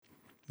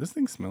This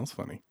thing smells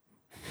funny.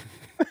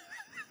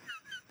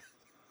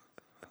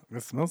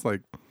 It smells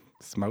like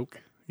smoke,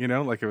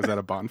 like it was at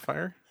a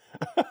bonfire.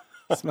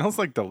 It smells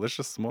like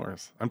delicious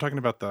s'mores. I'm talking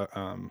about the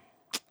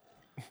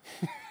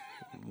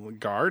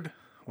guard.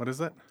 What is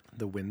it?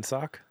 The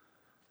windsock?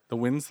 The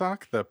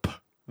windsock? The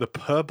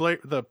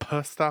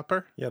puss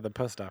stopper? Yeah, the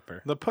puss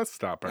stopper. The puss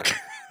stopper.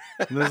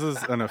 This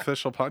is an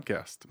official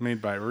podcast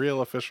made by real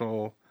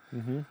official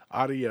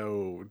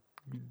audio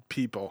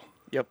people.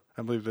 Yep.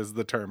 I believe this is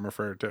the term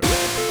referred to.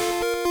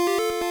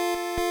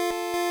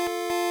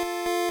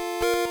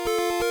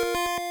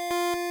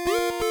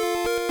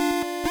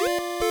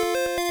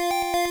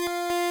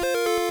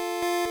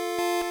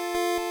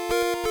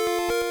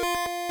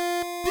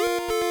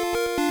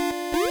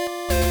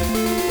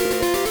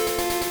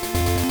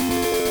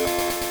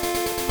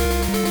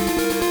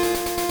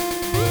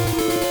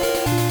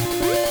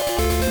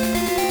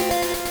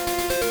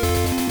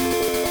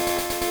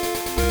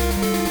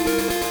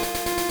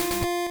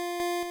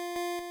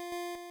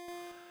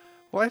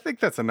 Well, I think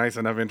that's a nice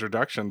enough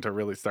introduction to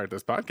really start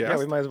this podcast. Yeah,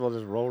 we might as well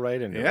just roll right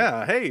into it.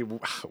 Yeah. Hey,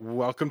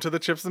 welcome to the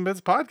Chips and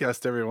Bits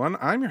podcast, everyone.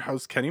 I'm your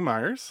host, Kenny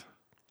Myers.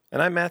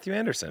 And I'm Matthew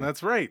Anderson.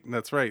 That's right.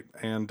 That's right.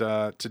 And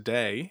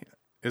today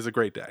is a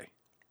great day.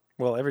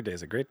 Well, every day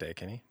is a great day,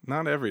 Kenny.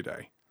 Not every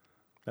day.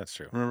 That's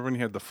true. Remember when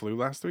you had the flu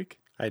last week?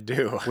 I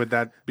do. Would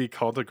that be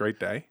called a great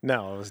day?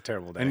 No, it was a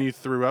terrible day. And you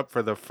threw up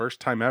for the first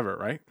time ever,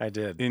 right? I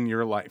did. In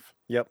your life.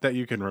 Yep. That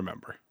you can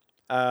remember.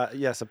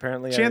 Yes,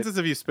 apparently. Chances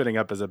of you spitting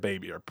up as a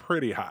baby are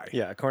pretty high.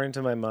 Yeah, according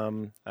to my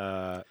mom,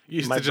 you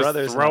used my to just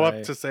brothers throw and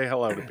up to say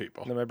hello to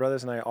people. No, my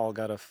brothers and I all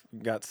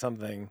got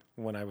something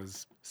when I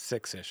was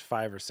 6-ish,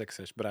 5 or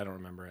 6-ish, but I don't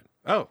remember it.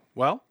 Oh,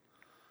 well,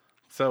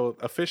 so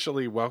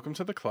officially welcome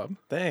to the club.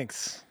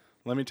 Thanks.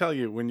 Let me tell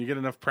you, when you get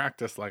enough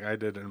practice like I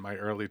did in my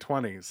early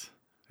 20s,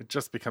 it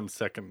just becomes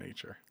second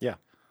nature. Yeah,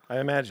 I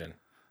imagine.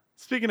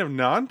 Speaking of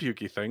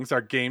non-pukey things,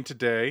 our game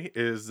today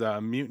is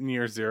Mutant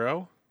Year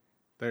Zero.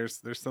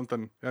 There's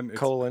something... And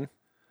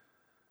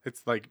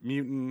it's like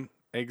Mutant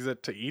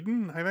Exit to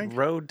Eden, I think?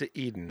 Road to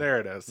Eden. There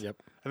it is.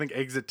 Yep. I think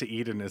Exit to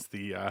Eden is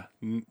the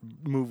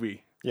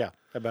movie. Yeah,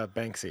 about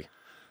Banksy.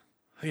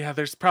 Yeah,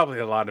 there's probably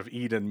a lot of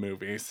Eden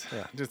movies.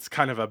 Yeah. It's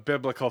kind of a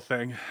biblical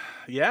thing.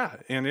 Yeah,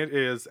 and it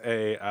is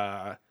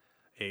a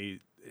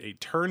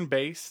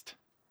turn-based...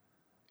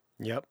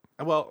 Yep.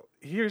 Well,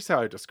 here's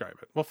how I describe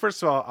it. Well,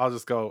 first of all, I'll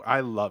just go, I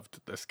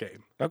loved this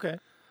game. Okay.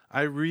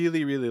 I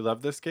really, really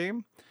love this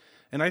game.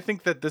 And I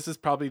think that this is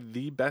probably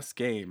the best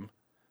game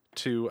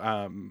to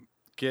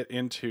get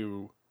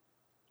into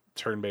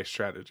turn-based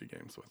strategy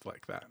games with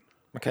like that.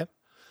 Okay.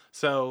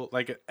 So,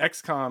 like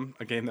XCOM,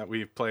 a game that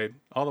we've played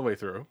all the way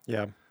through.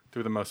 Yeah.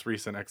 Through the most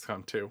recent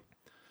XCOM 2.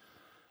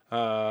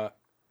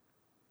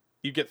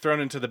 You get thrown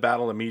into the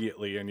battle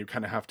immediately and you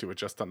kind of have to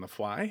adjust on the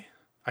fly.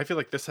 I feel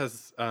like this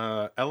has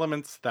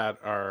elements that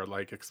are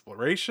like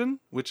exploration,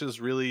 which is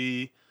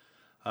really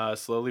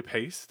slowly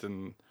paced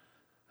and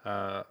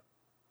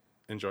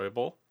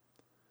enjoyable.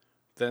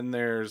 Then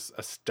there's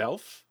a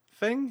stealth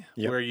thing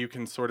where you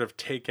can sort of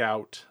take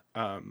out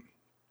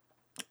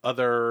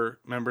other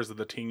members of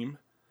the team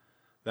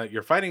that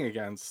you're fighting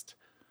against.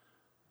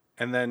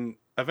 And then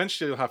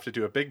eventually you'll have to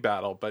do a big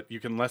battle, but you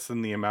can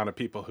lessen the amount of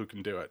people who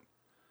can do it.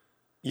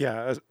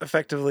 Yeah,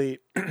 effectively,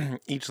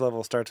 each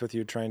level starts with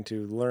you trying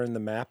to learn the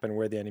map and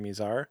where the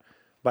enemies are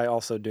by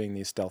also doing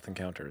these stealth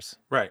encounters.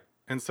 Right.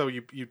 And so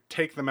you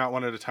take them out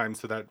one at a time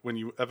so that when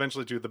you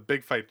eventually do the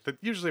big fight, that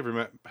usually every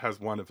map has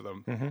one of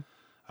them,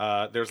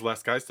 there's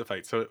less guys to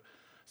fight.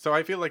 So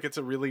I feel like it's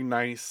a really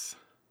nice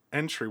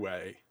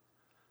entryway.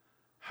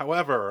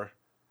 However,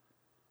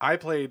 I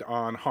played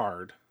on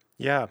hard.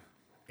 Yeah.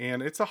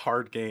 And it's a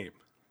hard game.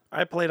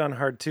 I played on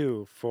hard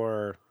too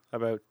for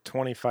about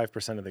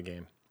 25% of the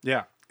game.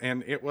 Yeah,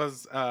 and it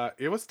was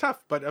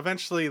tough, but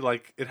eventually,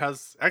 like,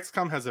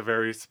 XCOM has a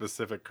very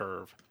specific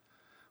curve,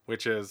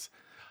 which is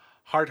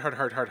hard,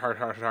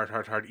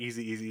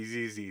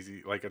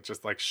 easy. Like, it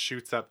just, like,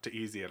 shoots up to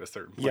easy at a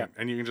certain point,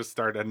 and you can just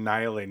start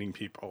annihilating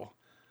people.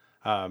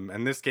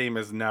 And this game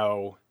is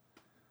no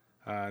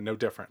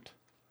different.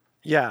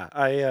 Yeah,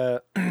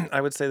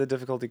 I would say the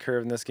difficulty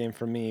curve in this game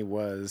for me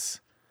was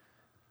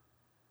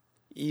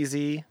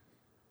easy,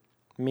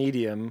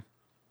 medium,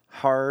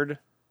 hard,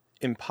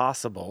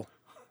 impossible,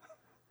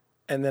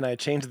 and then I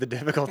changed the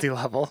difficulty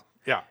level.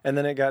 Yeah. And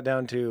then it got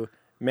down to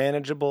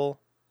manageable.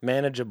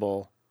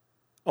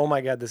 Oh my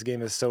God, this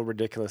game is so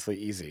ridiculously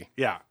easy.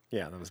 Yeah.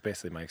 Yeah, that was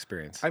basically my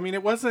experience. I mean,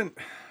 it wasn't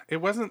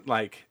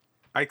like,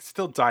 I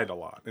still died a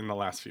lot in the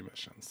last few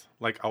missions.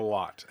 Like, a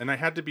lot. And I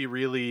had to be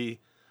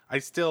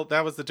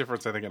that was the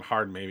difference, I think, in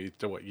hard maybe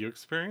to what you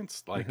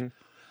experienced. Like,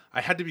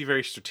 I had to be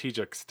very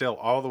strategic still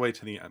all the way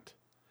to the end.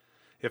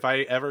 If I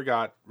ever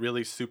got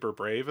really super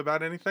brave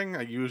about anything,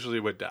 I usually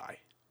would die.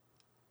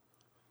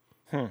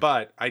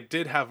 But I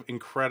did have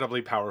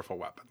incredibly powerful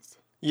weapons.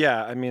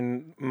 Yeah, I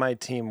mean, my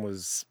team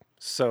was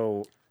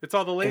so it's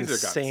all the laser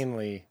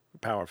insanely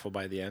powerful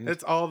by the end.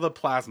 It's all the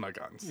plasma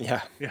guns.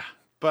 Yeah. Yeah.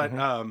 But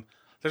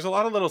there's a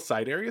lot of little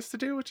side areas to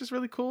do, which is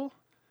really cool.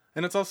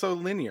 And it's also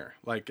linear.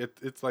 Like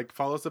it's like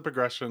follows the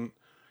progression.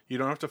 You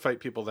don't have to fight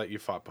people that you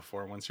fought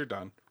before once you're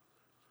done.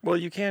 Well,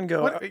 you can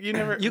go. What you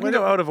never You what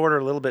can go out of order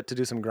a little bit to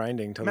do some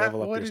grinding to Matt,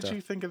 level up what your did stuff.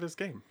 you think of this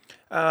game?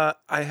 I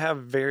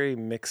have very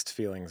mixed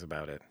feelings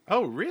about it.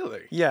 Oh,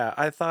 really? Yeah,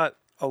 I thought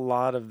a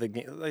lot of the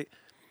game, like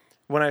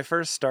when I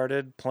first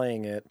started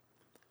playing it,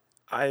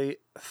 I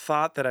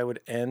thought that I would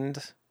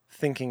end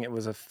thinking it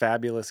was a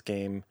fabulous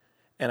game,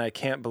 and I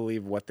can't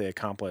believe what they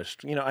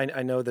accomplished. You know,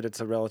 I know that it's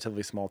a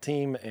relatively small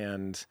team,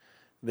 and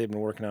they've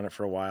been working on it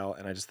for a while,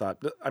 and I just thought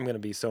I'm going to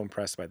be so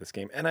impressed by this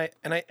game, and I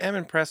am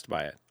impressed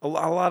by it. A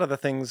lot of the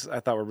things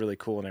I thought were really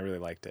cool, and I really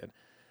liked it.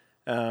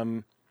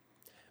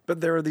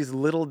 But there were these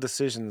little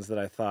decisions that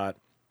I thought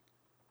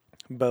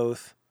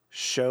both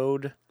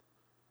showed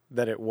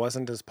that it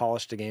wasn't as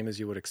polished a game as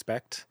you would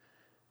expect,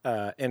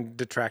 and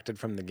detracted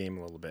from the game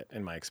a little bit,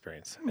 in my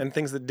experience, and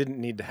things that didn't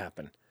need to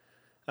happen.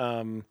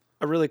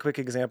 A really quick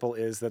example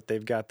is that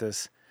they've got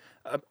this,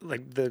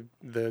 like the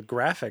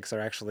graphics are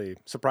actually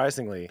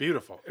surprisingly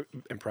Beautiful.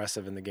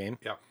 impressive in the game,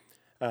 Yeah.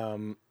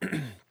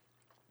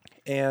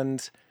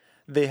 and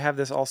they have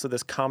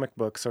this comic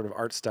book sort of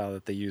art style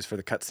that they use for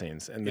the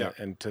cutscenes and Yeah.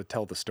 and to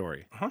tell the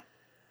story. Uh-huh.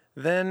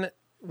 Then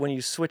when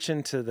you switch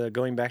into the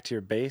going back to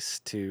your base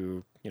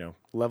to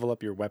level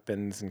up your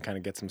weapons and kind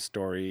of get some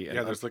story and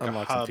Yeah, there's like a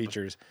unlock some hub,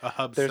 features, a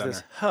hub there's center.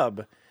 this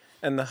hub,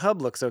 and the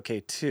hub looks okay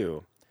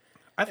too.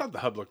 I thought the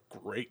hub looked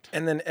great.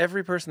 And then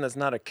every person that's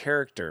not a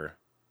character,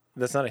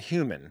 that's not a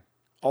human,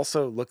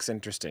 also looks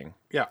interesting.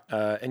 Yeah.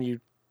 And you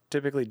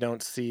typically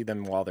don't see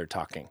them while they're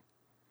talking.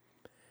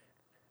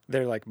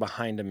 They're like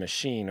behind a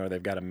machine, or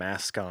they've got a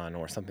mask on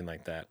or something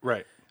like that.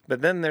 Right.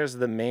 But then there's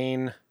the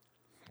main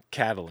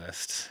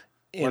catalyst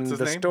in What's his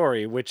the name?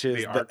 story, which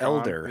is the Archon,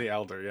 Elder. The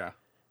Elder, yeah.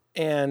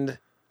 And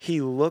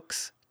he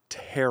looks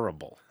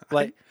terrible.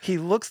 Like, he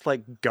looks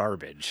like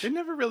garbage. It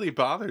never really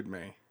bothered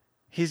me.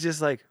 He's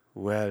just like,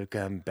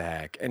 welcome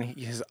back. And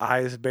his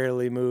eyes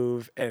barely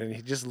move, and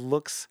he just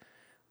looks...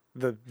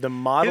 The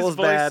model's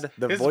bad.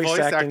 The his voice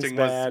acting's acting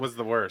bad. was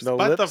the worst. The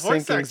But lip the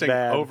voice syncing's acting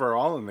bad.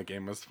 overall in the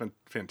game was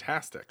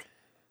fantastic.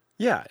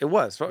 Yeah, it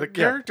was. The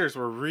characters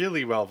were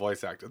really well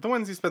voice acted. The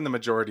ones you spend the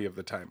majority of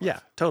the time with. Yeah,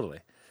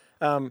 totally.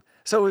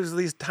 So it was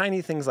these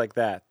tiny things like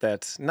that.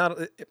 That's not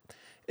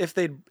if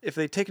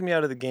they'd taken me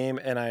out of the game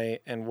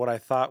and what I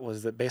thought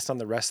was that based on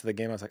the rest of the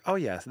game, I was like, oh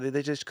yeah,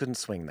 they just couldn't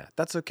swing that.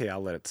 That's okay.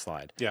 I'll let it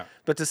slide. Yeah.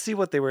 But to see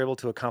what they were able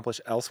to accomplish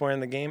elsewhere in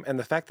the game, and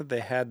the fact that they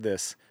had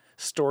this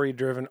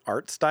story-driven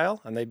art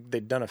style, and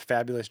they'd done a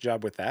fabulous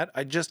job with that,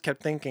 I just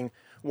kept thinking,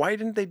 why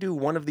didn't they do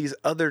one of these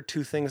other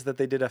two things that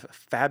they did a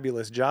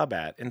fabulous job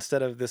at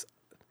instead of this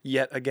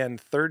yet again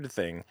third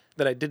thing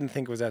that I didn't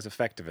think was as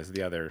effective as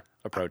the other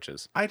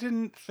approaches? I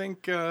didn't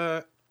think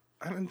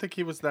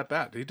he was that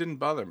bad. He didn't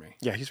bother me.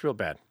 Yeah, he's real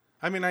bad.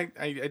 I mean, I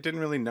didn't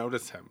really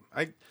notice him.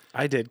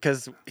 I did,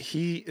 because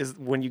he is,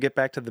 when you get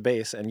back to the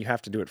base, and you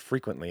have to do it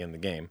frequently in the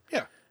game,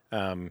 Yeah.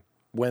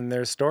 when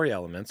there's story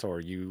elements or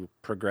you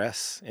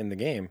progress in the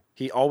game,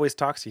 he always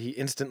talks to you. He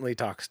instantly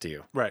talks to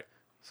you. Right.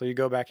 So you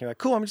go back and you're like,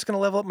 cool, I'm just going to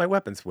level up my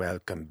weapons.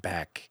 Welcome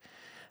back.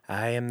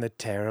 I am the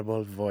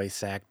terrible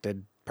voice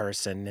acted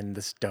person in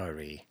the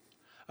story.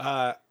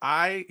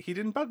 He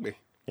didn't bug me.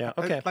 Yeah,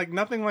 okay. Like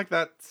nothing like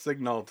that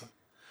signaled.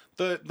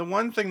 The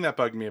one thing that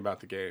bugged me about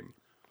the game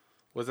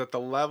was that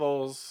the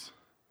levels,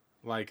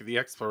 like the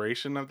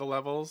exploration of the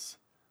levels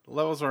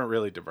weren't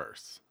really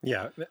diverse.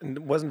 Yeah, it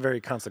wasn't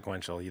very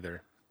consequential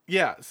either.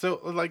 Yeah, so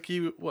like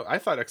I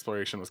thought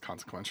exploration was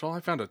consequential. I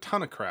found a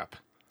ton of crap.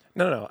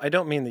 No, I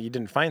don't mean that you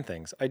didn't find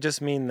things. I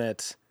just mean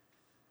that,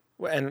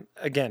 and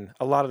again,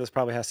 a lot of this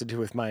probably has to do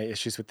with my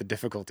issues with the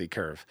difficulty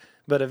curve.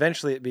 But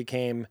eventually it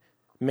became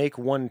make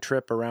one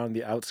trip around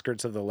the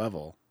outskirts of the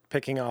level,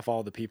 picking off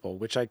all the people,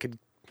 which I could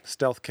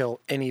stealth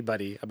kill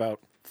anybody about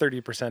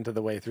 30% of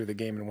the way through the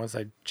game. And once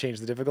I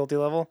changed the difficulty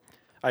level,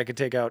 I could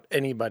take out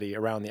anybody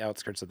around the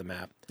outskirts of the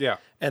map. Yeah.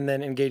 And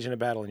then engage in a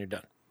battle and you're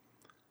done.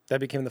 That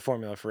became the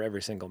formula for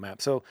every single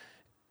map. So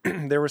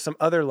there were some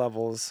other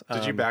levels.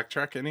 Did you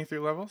backtrack any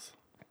through levels?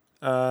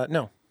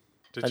 No.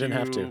 Did I didn't you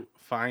have to.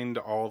 find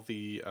all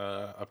the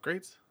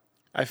upgrades?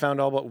 I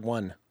found all but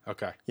one.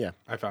 Okay. Yeah.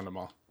 I found them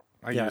all.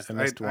 I missed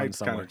one I kind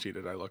somewhere. of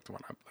cheated. I looked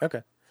one up.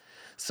 Okay.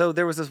 So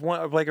there was this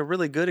one, like a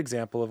really good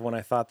example of when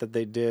I thought that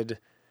they did,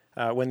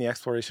 when the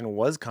exploration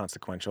was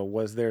consequential,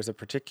 was there's a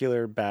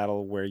particular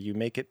battle where you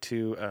make it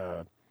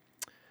to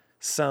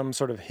some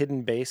sort of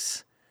hidden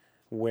base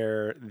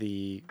where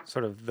the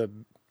sort of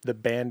the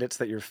bandits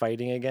that you're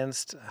fighting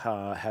against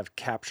have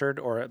captured,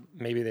 or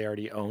maybe they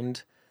already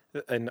owned,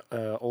 an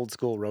old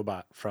school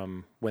robot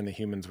from when the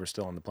humans were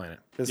still on the planet.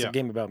 This is a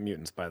game about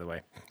mutants, by the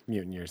way.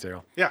 Mutant Year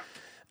Zero. Yeah.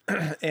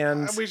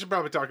 And We should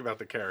probably talk about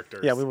the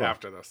characters Yeah, we will.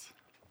 after this.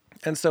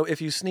 And so if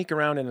you sneak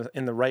around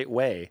in the right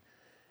way,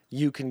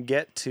 you can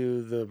get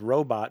to the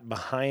robot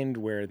behind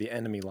where the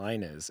enemy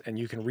line is, and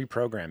you can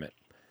reprogram it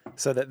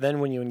so that then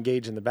when you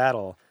engage in the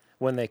battle,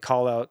 when they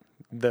call out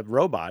the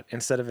robot,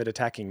 instead of it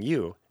attacking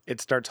you,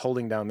 it starts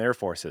holding down their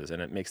forces,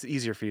 and it makes it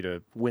easier for you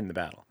to win the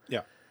battle.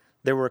 Yeah.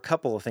 There were a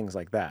couple of things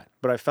like that,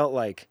 but I felt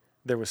like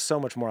there was so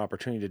much more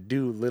opportunity to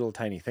do little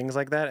tiny things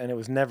like that, and it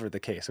was never the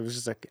case. It was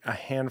just a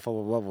handful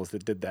of levels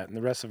that did that, and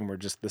the rest of them were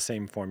just the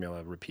same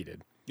formula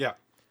repeated. Yeah.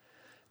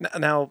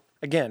 Now,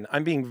 again,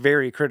 I'm being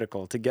very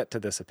critical to get to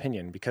this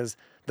opinion because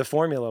the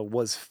formula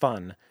was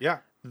fun. Yeah.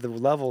 The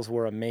levels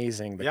were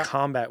amazing. The Yeah.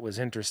 combat was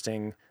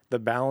interesting. The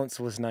balance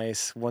was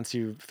nice once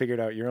you figured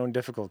out your own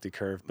difficulty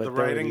curve. But The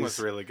writing was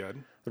really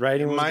good. The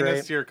writing was Minus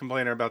great. your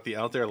complainer about the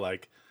Elder,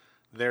 like,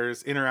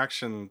 there's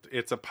interaction.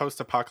 It's a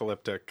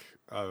post-apocalyptic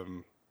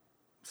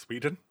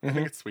Sweden. I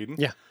think it's Sweden.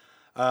 Yeah.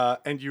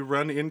 And you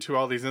run into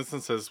all these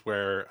instances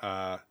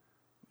where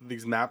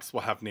these maps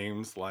will have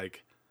names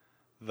like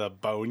the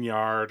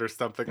Boneyard or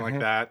something like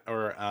that,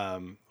 or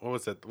what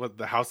was it? What,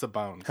 the House of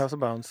Bones? House of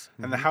Bones.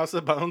 And the House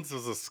of Bones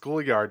was a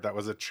schoolyard that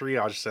was a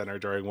triage center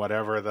during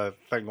whatever the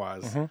thing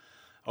was.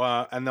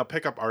 And they'll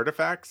pick up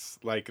artifacts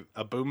like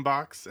a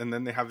boombox, and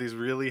then they have these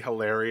really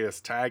hilarious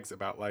tags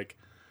about like,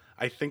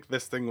 I think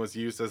this thing was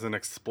used as an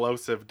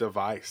explosive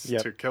device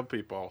to kill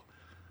people.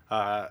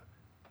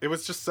 It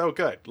was just so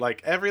good.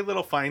 Like every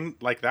little find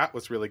like that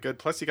was really good.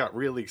 Plus, you got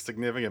really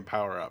significant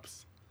power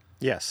ups.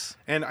 Yes.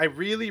 And I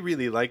really,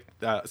 really like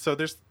so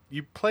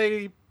you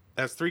play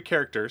as 3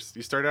 characters.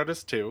 You start out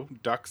as 2,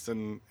 Ducks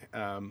and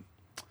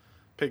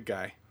Pig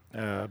Guy.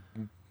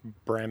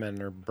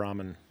 Brahmin or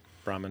Brahmin.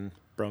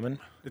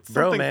 It's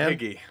something Broman.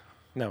 piggy.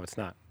 No, it's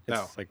not.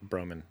 It's like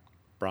Brahmin.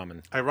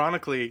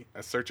 Ironically,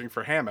 searching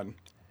for Hammond,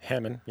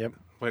 Yep.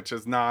 which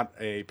is not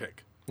a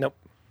pig. Nope.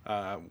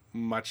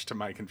 Much to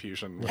my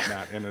confusion with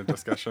Matt in a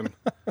discussion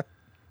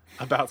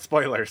about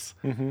spoilers.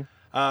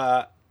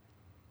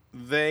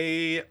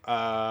 They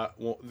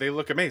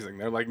look amazing.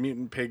 They're like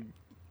mutant pig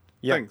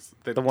things.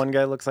 The one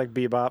guy looks like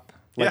Bebop,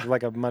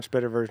 like a much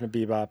better version of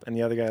Bebop, and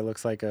the other guy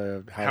looks like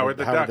a Howard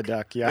the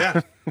Duck.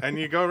 Yeah. And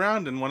you go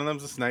around, and one of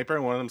them's a sniper,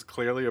 and one of them's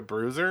clearly a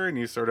bruiser, and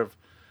you sort of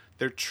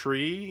their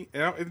tree. You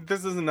know,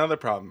 this is another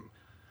problem.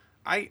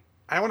 I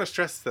want to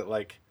stress that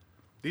like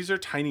these are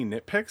tiny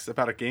nitpicks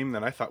about a game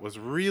that I thought was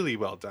really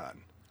well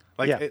done.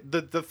 Like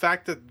the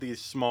fact that the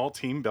small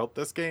team built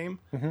this game,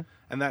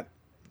 and that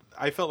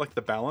I felt like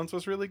the balance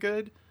was really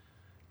good,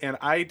 and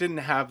I didn't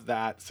have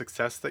that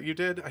success that you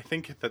did. I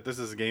think that this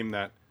is a game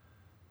that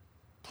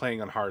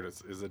playing on hard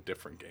is a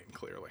different game,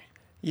 clearly.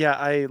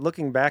 Yeah,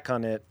 looking back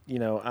on it,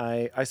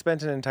 I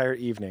spent an entire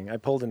evening. I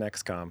pulled an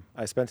XCOM.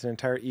 I spent an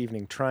entire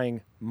evening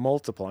trying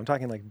multiple. I'm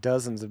talking like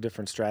dozens of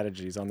different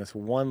strategies on this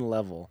one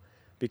level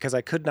because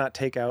I could not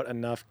take out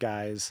enough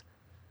guys'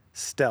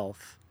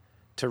 stealth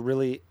to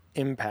really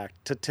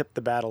to tip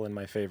the battle in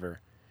my favor.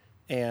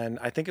 And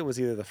I think it was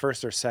either the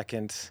first or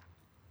second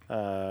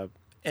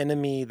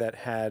enemy that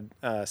had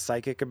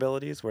psychic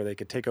abilities where they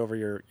could take over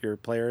your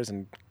players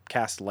and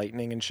cast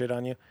lightning and shit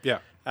on you. Yeah.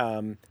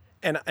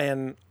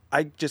 And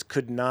I just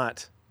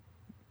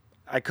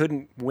I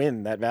couldn't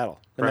win that battle,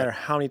 no matter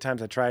how many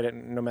times I tried it,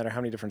 no matter how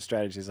many different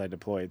strategies I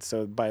deployed.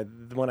 So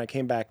when I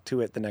came back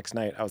to it the next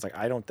night, I was like,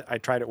 I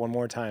tried it one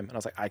more time, and I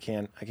was like, I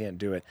can't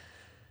do it.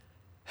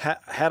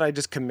 Had I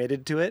just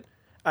committed to it,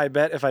 I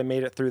bet if I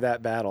made it through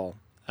that battle,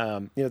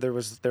 there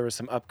was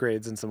some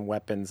upgrades and some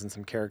weapons and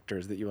some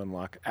characters that you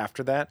unlock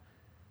after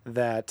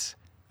that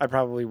I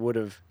probably would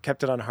have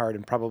kept it on hard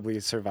and probably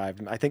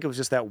survived. I think it was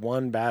just that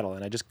one battle,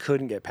 and I just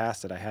couldn't get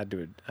past it. I had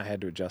to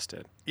adjust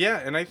it. Yeah,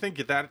 and I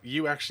think that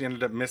you actually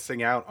ended up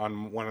missing out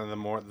on one of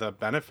the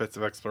benefits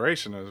of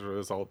exploration as a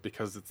result,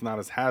 because it's not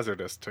as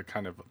hazardous to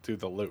kind of do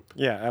the loop.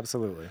 Yeah,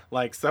 absolutely.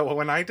 Like, so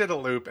when I did a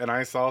loop and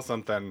I saw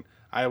something,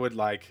 I would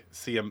like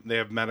see them. They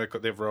have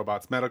medical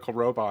robots,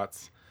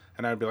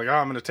 and I'd be like, oh,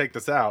 I'm going to take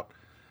this out.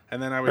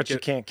 And then you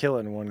can't kill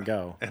it in one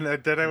go. And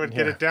then I would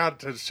get it down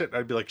to shit.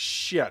 I'd be like,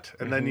 shit.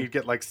 And then you'd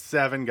get like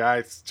 7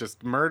 guys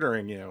just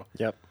murdering you.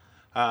 Yep.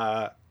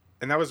 And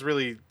that was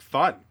really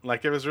fun.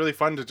 Like, it was really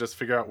fun to just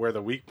figure out where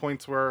the weak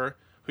points were,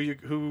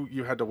 who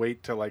you had to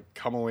wait to like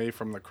come away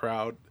from the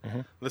crowd.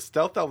 The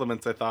stealth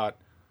elements, I thought,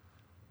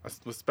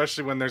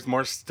 especially when there's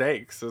more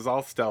stakes, as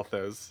all stealth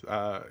is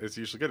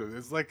usually good.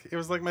 It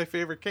was like my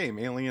favorite game,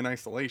 Alien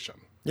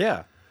Isolation.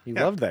 Yeah. You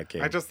loved that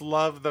game. I just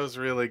love those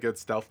really good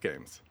stealth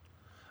games.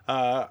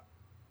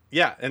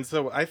 Yeah, and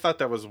so I thought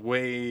that was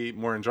way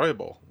more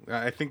enjoyable.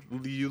 I think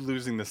you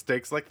losing the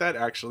stakes like that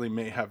actually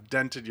may have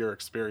dented your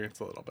experience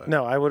a little bit.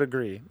 No, I would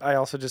agree. I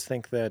also just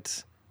think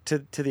that to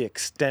the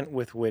extent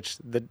with which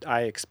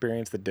I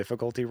experienced the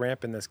difficulty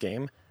ramp in this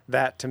game,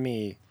 that to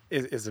me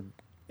is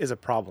a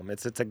problem.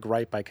 It's a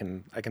gripe I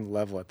can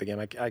level at the game.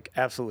 I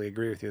absolutely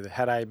agree with you that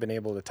had I been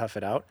able to tough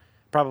it out,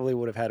 probably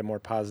would have had a more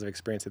positive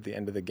experience at the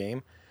end of the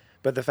game.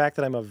 But the fact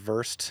that I'm a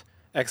versed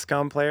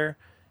XCOM player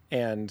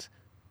and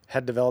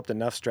had developed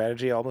enough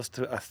strategy almost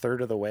to a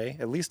third of the way,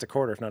 at least a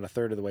quarter, if not a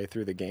third of the way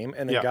through the game,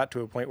 and then got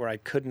to a point where I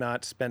could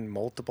not spend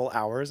multiple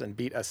hours and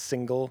beat a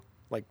single,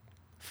 like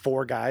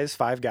 5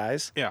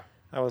 guys. Yeah.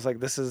 I was like,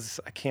 this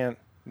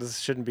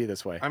shouldn't be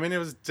this way. I mean, it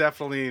was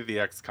definitely the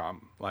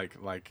XCOM. Like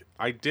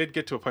I did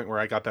get to a point where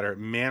I got better at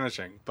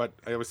managing, but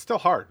it was still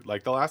hard.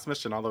 Like the last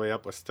mission all the way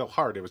up was still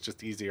hard. It was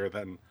just easier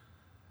than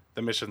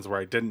the missions where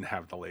I didn't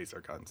have the laser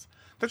guns.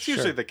 That's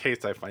usually Sure. the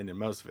case I find in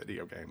most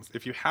video games.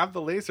 If you have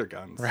the laser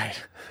guns,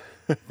 Right.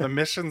 the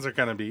missions are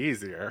going to be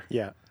easier.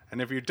 Yeah.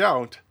 And if you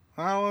don't,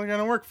 well, they're going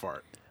to work for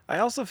it. I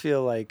also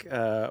feel like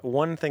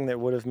one thing that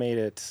would have made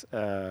it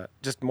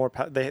just more.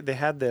 They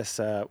had this.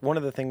 One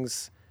of the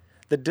things,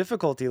 the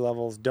difficulty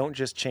levels don't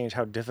just change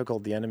how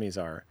difficult the enemies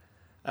are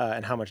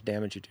and how much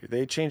damage you do.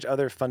 They change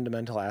other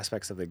fundamental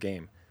aspects of the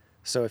game.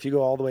 So if you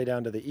go all the way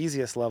down to the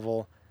easiest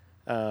level,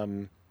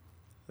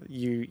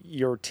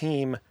 your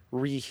team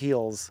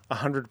re-heals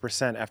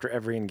 100% after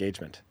every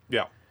engagement.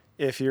 Yeah.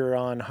 If you're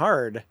on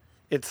hard,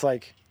 it's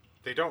like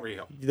They don't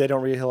reheal. they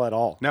don't re-heal at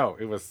all. No,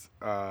 it was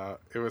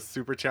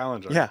super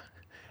challenging. Yeah,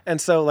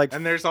 and so like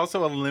And there's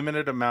also a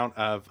limited amount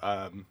of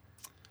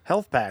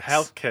health packs.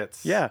 health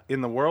kits Yeah. in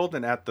the world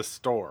and at the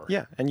store.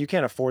 Yeah, and you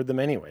can't afford them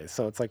anyway.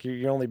 So it's like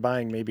you're only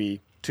buying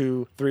maybe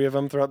 2-3 of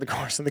them throughout the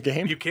course of the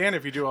game. You can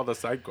if you do all the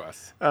side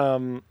quests.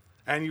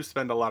 And you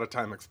spend a lot of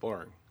time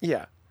exploring.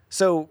 Yeah.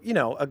 So,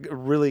 a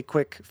really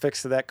quick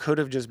fix to that could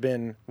have just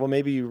been, well,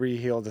 maybe you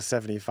re-heal to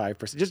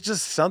 75%.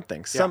 Just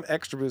something, some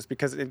extra boost,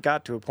 because it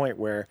got to a point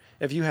where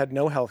if you had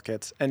no health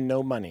kits and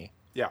no money,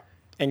 Yeah.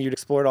 and you'd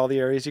explored all the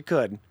areas you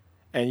could,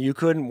 and you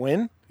couldn't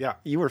win, Yeah.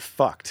 you were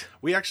fucked.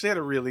 We actually had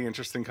a really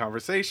interesting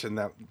conversation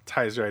that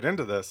ties right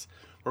into this,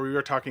 where we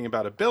were talking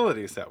about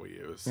abilities that we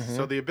use.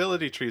 So the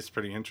ability tree is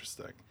pretty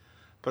interesting.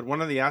 But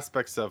one of the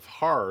aspects of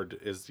hard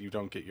is you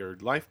don't get your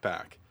life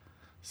back.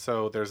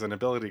 So there's an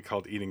ability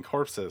called eating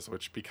corpses,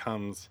 which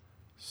becomes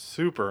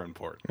super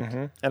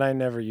important. And I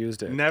never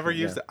used it. Never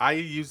used it. I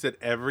used it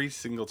every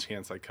single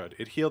chance I could.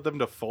 It healed them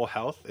to full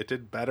health. It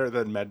did better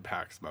than med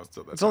packs most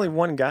of the It's time. only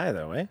one guy,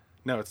 though, eh?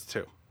 No, it's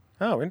 2.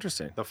 Oh,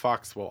 interesting. The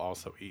fox will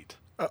also eat.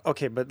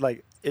 Okay, but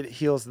like it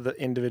heals the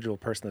individual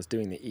person that's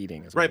doing the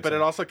eating. Is what Right, I'm but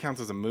saying. it also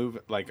counts as a move,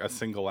 like a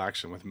single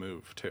action with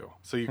move, too.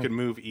 So you can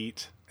move,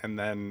 eat, and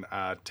then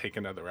take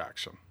another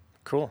action.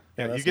 Cool.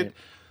 Yeah, You that's get neat.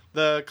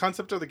 the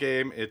concept of the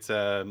game. It's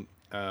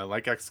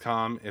like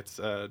XCOM. It's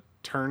a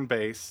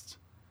turn-based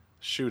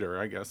shooter,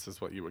 I guess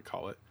is what you would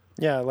call it.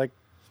 Yeah, like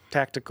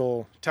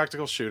tactical.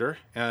 Tactical shooter,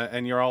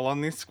 and you're all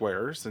on these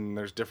squares, and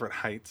there's different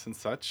heights and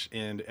such,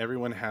 and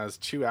everyone has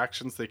 2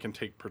 actions they can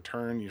take per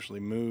turn, usually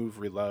move,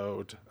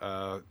 reload.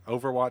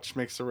 Overwatch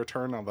makes a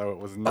return, although it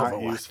was not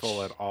Overwatch.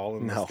 useful at all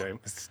in No, this game.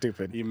 it's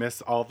stupid. You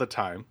miss all the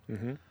time.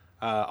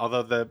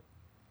 Although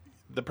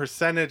the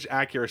percentage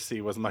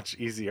accuracy was much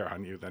easier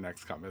on you than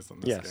XCOM is in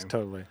this Yes, game.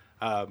 totally.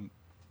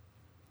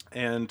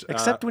 And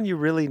Except when you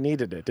really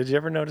needed it. Did you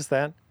ever notice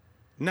that?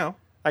 no,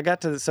 I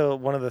got to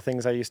one of the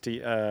things I used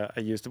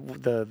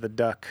the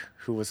duck,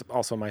 who was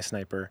also my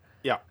sniper,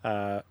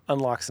 yeah,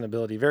 unlocks an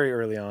ability very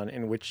early on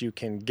in which you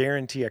can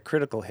guarantee a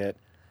critical hit,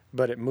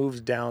 but it moves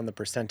down the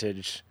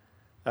percentage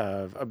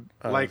of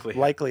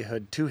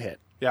likelihood to hit.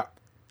 yeah,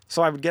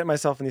 So I would get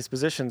myself in these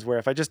positions where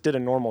if I just did a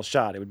normal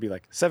shot, it would be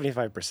like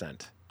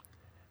 75%.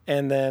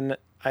 And then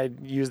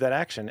I'd use that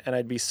action and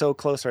I'd be so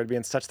close, or I'd be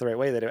in such the right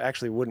way that it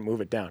actually wouldn't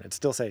move it down. It'd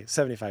still say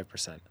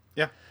 75%.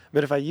 yeah.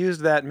 But if I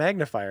used that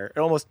magnifier, it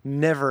almost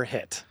never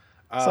hit.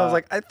 So I was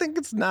like, I think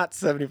it's not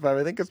 75.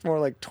 I think it's more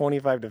like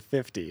 25 to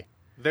 50.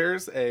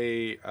 There's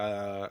a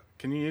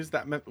can you use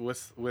that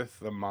with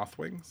the moth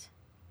wings?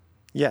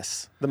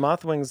 Yes, the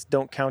moth wings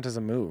don't count as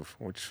a move,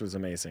 which was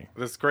amazing.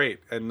 That's great.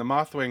 And the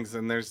moth wings,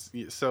 and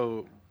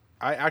so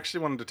I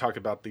actually wanted to talk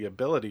about the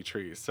ability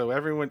trees. So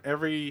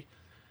every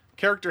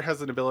character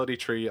has an ability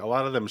tree. A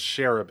lot of them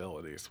share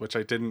abilities, which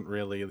I didn't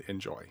really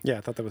enjoy. Yeah,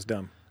 I thought that was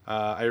dumb.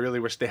 I really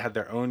wish they had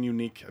their own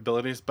unique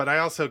abilities, but I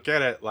also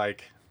get it.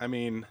 Like, I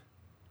mean,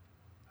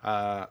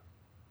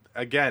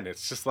 again,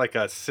 it's just like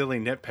a silly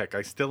nitpick.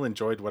 I still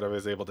enjoyed what I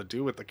was able to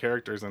do with the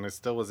characters, and I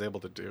still was able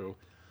to do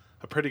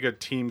a pretty good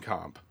team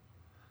comp.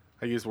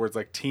 I use words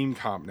like team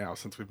comp now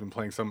since we've been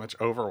playing so much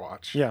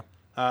Overwatch. Yeah.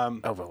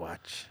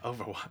 Overwatch.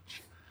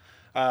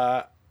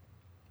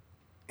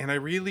 And I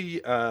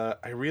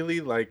really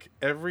like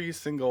every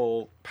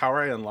single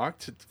power I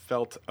unlocked. It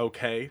felt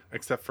okay,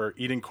 except for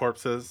eating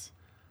corpses,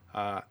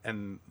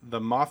 and the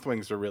moth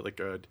wings are really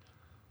good,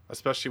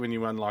 especially when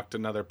you unlocked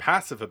another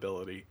passive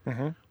ability,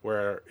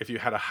 where if you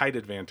had a height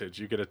advantage,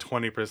 you get a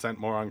 20%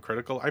 more on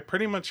critical. I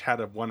pretty much had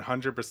a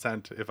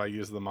 100% if I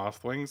use the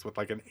moth wings, with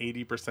like an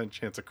 80%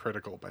 chance of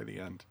critical by the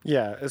end.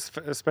 Yeah,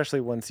 especially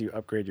once you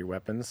upgrade your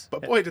weapons.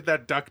 But boy, did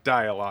that duck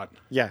die a lot.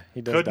 Yeah,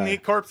 he does Couldn't die.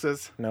 eat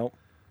corpses. Nope.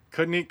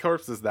 Couldn't eat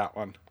corpses, that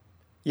one.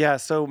 Yeah,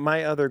 so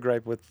my other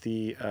gripe with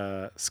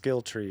the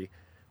skill tree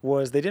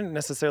was they didn't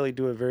necessarily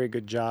do a very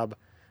good job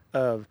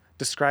of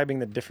describing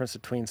the difference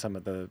between some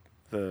of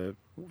the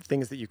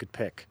things that you could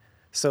pick.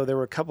 So there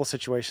were a couple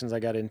situations I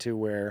got into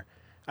where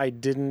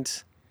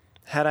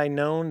had I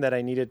known that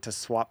I needed to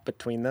swap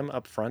between them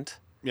up front,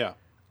 Yeah.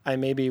 I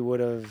maybe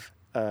would have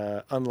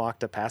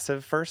unlocked a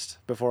passive first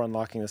before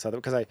unlocking this other,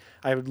 because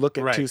I would look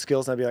at Right. 2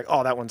 skills and I'd be like,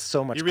 oh, that one's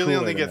so much You really cooler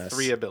only than get this.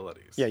 3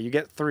 abilities. Yeah, you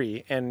get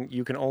 3, and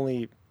you can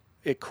only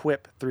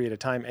equip 3 at a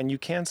time, and you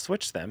can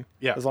switch them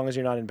Yeah. as long as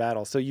you're not in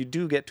battle. So you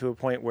do get to a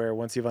point where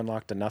once you've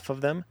unlocked enough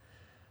of them,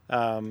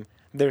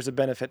 there's a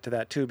benefit to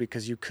that too,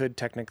 because you could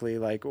technically,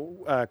 like,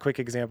 a quick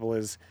example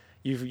is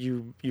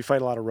you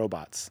fight a lot of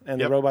robots,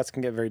 and the robots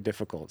can get very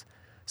difficult.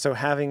 So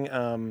having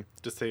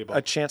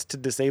a chance to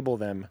disable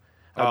them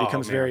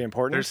becomes very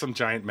important. There's some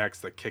giant mechs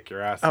that kick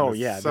your ass. Oh, and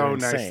yeah, it's so they're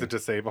nice insane. to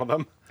disable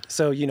them.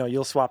 So,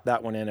 you'll swap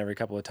that one in every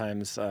couple of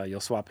times. You'll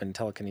swap in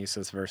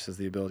telekinesis versus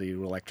the ability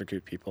to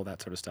electrocute people,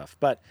 that sort of stuff.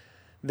 But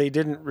they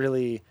didn't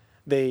really,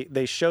 they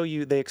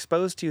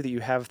expose to you that you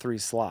have 3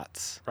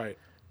 slots. Right.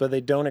 But they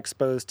don't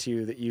expose to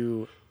you that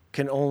you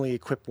can only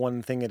equip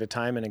one thing at a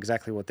time and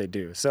exactly what they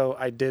do. So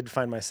I did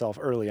find myself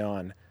early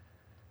on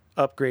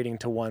upgrading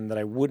to one that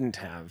I wouldn't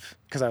have,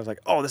 because I was like,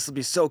 oh, this will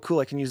be so cool.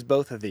 I can use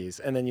both of these.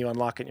 And then you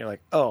unlock it and you're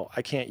like, oh,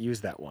 I can't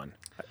use that one.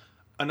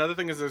 Another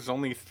thing is there's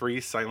only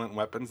 3 silent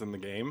weapons in the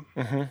game,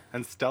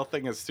 and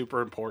stealthing is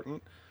super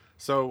important.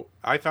 So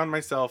I found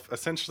myself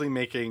essentially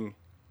making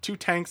 2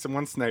 tanks and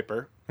 1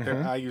 sniper.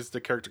 I used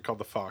a character called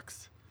the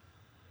Fox.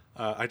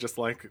 I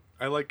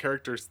like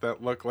characters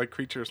that look like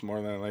creatures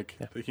more than I like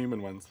the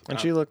human ones. And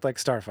she looked like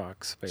Star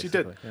Fox, basically.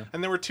 She did. Yeah.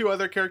 And there were 2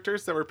 other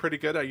characters that were pretty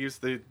good. I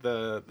used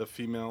the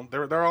female.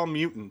 They're all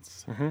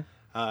mutants.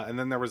 And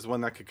then there was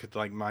one that could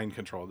like mind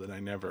control that I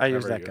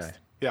used that guy.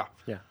 Yeah.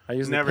 Yeah. I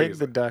used the pig,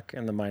 the duck,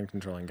 and the mind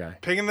controlling guy.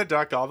 Pig and the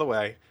duck all the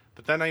way.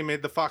 But then I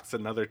made the Fox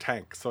another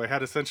tank. So I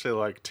had essentially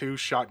like 2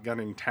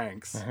 shotgunning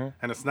tanks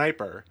and a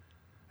sniper.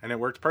 And it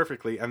worked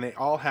perfectly. And they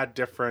all had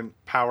different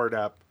powered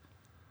up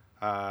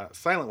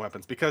silent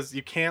weapons, because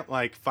you can't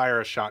like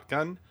fire a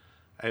shotgun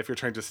if you're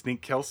trying to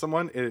sneak kill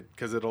someone,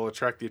 because it'll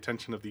attract the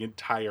attention of the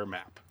entire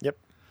map. Yep.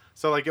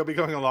 So like you'll be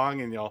going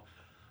along and you'll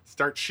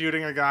start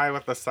shooting a guy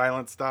with the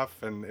silent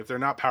stuff, and if they're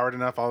not powered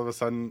enough, all of a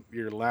sudden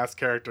your last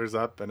character's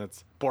up and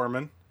it's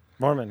Borman,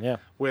 yeah.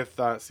 With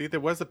there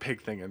was a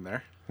pig thing in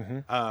there.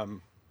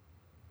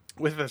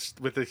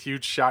 With a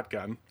huge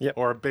shotgun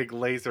or a big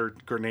laser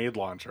grenade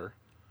launcher.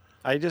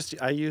 I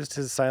used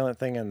his silent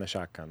thing and the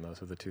shotgun. Those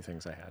were the 2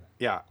 things I had.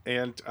 Yeah,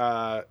 and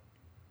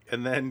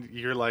then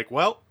you're like,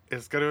 well,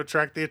 it's going to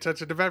attract the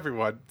attention of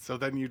everyone. So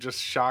then you just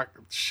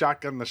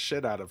shotgun the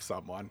shit out of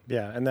someone.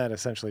 Yeah, and that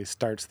essentially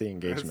starts the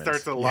engagement. It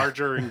starts a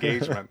larger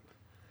engagement.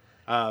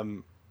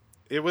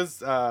 It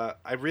was I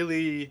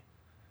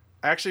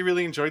actually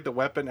really enjoyed the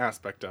weapon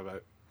aspect of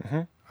it.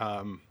 It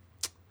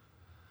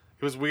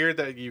was weird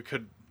that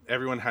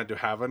everyone had to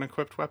have an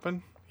equipped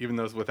weapon, even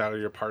those without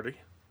your party.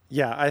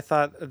 Yeah, I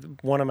thought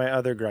one of my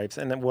other gripes,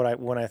 and then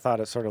when I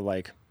thought it's sort of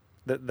like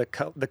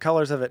the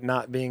colors of it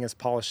not being as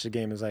polished a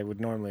game as I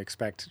would normally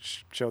expect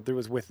showed through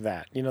was with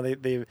that.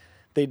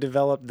 They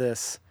developed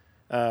this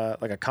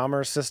like a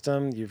commerce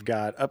system. You've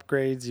got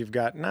upgrades. You've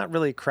got not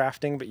really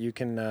crafting, but you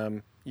can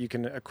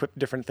equip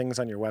different things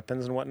on your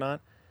weapons and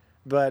whatnot.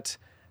 But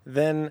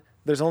then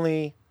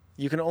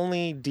you can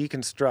only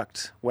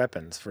deconstruct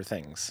weapons for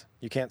things.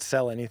 You can't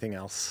sell anything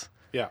else.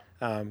 Yeah.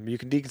 You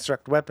can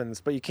deconstruct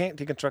weapons, but you can't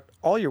deconstruct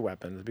all your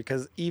weapons,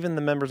 because even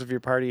the members of your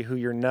party who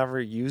you're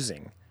never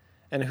using,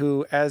 and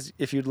who,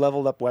 if you'd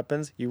leveled up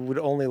weapons, you would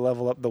only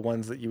level up the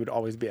ones that you would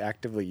always be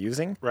actively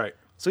using. Right.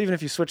 So even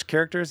if you switch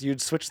characters,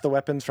 you'd switch the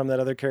weapons from that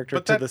other character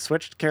to the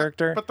switched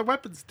character. But the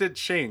weapons did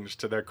change,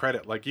 to their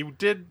credit. Like, you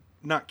did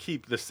not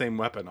keep the same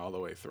weapon all the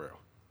way through.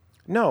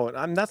 No,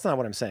 that's not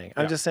what I'm saying.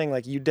 I'm just saying,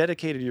 like, you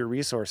dedicated your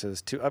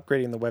resources to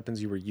upgrading the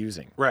weapons you were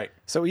using. Right.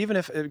 So even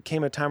if it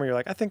came a time where you're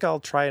like, I think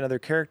I'll try another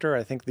character,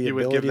 I think you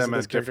would give them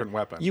a different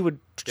weapon. You would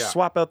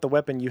swap out the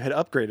weapon you had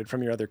upgraded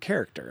from your other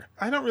character.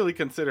 I don't really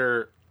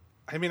consider.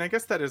 I mean, I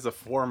guess that is a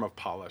form of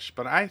polish,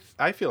 but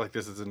I feel like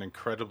this is an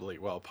incredibly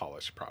well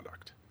polished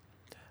product.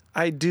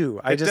 I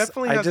do. It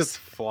definitely has its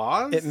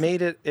flaws. It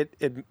made it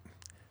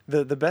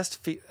the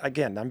best.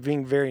 Again, I'm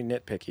being very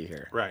nitpicky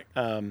here. Right.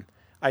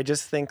 I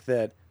just think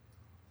that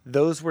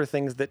those were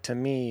things that, to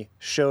me,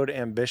 showed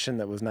ambition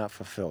that was not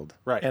fulfilled.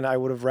 Right. And I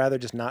would have rather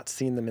just not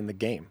seen them in the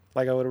game.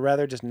 Like, I would have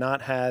rather just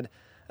not had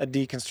a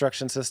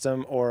deconstruction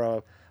system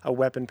or a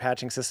weapon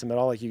patching system at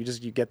all. Like, you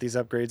get these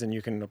upgrades and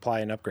you can apply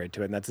an upgrade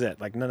to it, and that's it.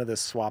 Like, none of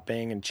this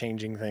swapping and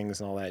changing things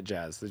and all that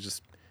jazz. They're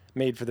just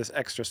made for this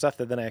extra stuff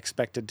that then I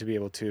expected to be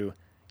able to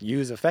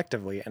use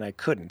effectively, and I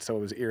couldn't, so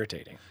it was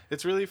irritating.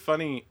 It's really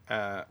funny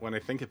when I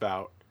think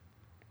about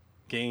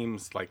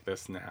games like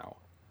this now.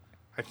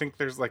 I think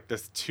there's like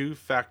this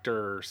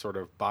 2-factor sort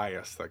of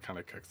bias that kind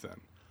of kicks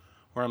in,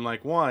 where I'm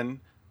like,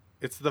 one,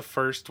 it's the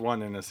first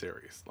one in a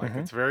series. Like,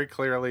 it's very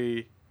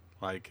clearly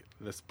like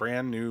this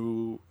brand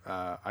new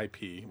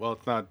IP. Well,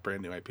 it's not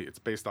brand new IP. It's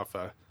based off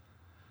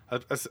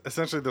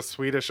essentially the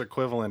Swedish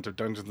equivalent of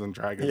Dungeons and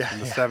Dragons from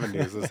the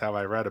 70s is how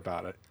I read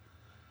about it.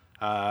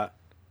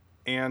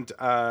 And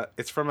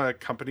it's from a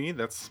company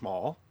that's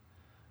small.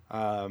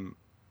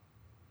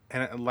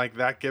 And like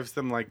that gives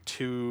them like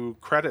 2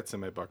 credits in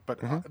my book.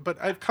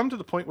 But I've come to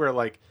the point where,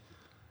 like,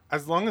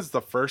 as long as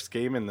the first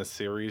game in the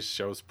series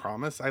shows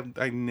promise, I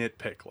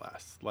nitpick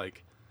less.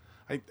 Like,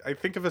 I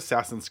think of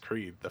Assassin's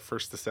Creed, the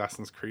first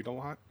Assassin's Creed, a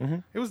lot.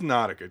 It was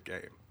not a good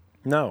game.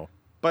 No.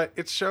 But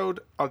it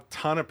showed a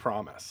ton of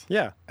promise.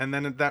 Yeah. And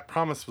then that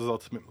promise was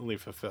ultimately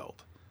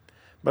fulfilled.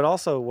 But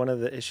also, one of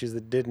the issues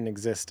that didn't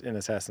exist in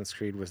Assassin's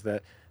Creed was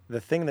that the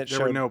thing that There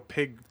showed were no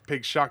pig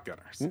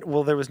shotgunners.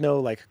 well, there was no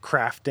like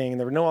crafting.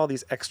 There were no all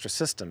these extra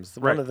systems.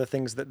 Right. One of the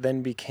things that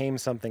then became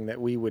something that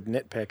we would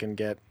nitpick and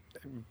get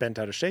bent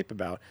out of shape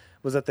about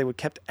was that they would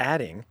kept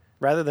adding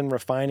rather than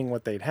refining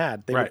what they'd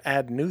had. They Right. would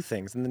add new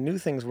things, and the new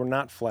things were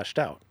not fleshed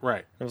out.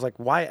 Right. It was like,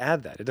 why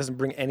add that? It doesn't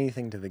bring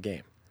anything to the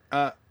game.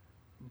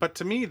 But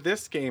to me,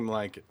 this game,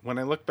 like when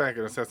I look back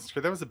at Assassin's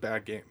Creed, that was a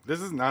bad game. This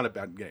is not a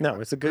bad game. No,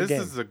 it's a good game.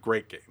 This is a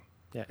great game.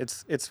 Yeah,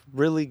 it's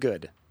really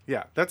good.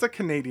 Yeah, that's a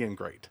Canadian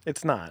great.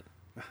 It's not.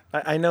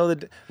 I know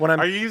that when I'm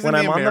Are you using when the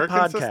I'm on the American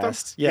podcast,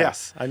 system?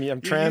 yes, Yeah.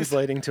 I'm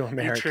translating to You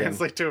American.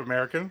 translate to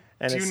American.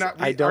 And Do you it's-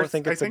 not? I don't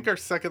think I it's a- think our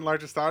second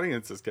largest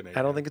audience is Canadian.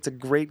 I don't think it's a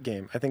great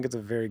game. I think it's a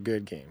very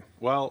good game.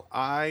 Well,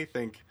 I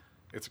think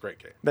it's a great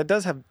game. That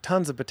does have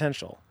tons of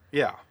potential.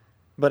 Yeah.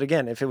 But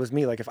again, if it was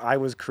me, like if I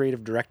was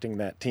creative directing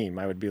that team,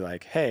 I would be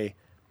like, hey,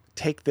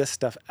 take this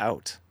stuff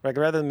out. Like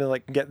rather than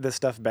like get this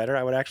stuff better,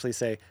 I would actually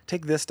say,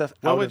 take this stuff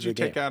What out would of you the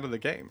game. take out of the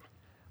game?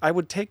 I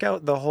would take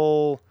out the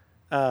whole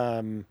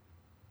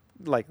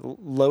like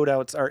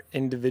loadouts aren't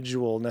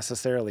individual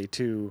necessarily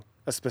to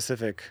a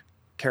specific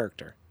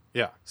character.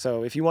 Yeah.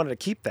 So if you wanted to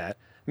keep that,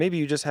 maybe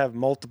you just have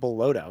multiple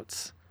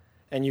loadouts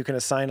and you can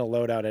assign a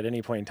loadout at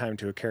any point in time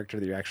to a character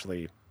that you're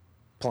actually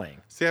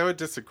playing. See, I would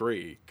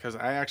disagree because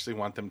I actually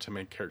want them to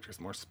make characters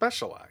more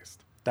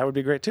specialized. That would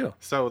be great too.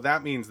 So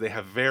that means they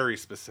have very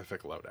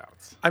specific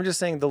loadouts. I'm just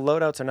saying the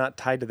loadouts are not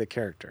tied to the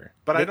character.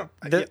 But the, I don't-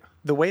 The, yeah.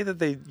 the way that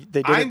they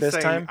did I'm it this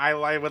saying time.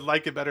 I would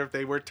like it better if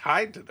they were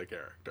tied to the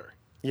character.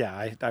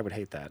 Yeah, I would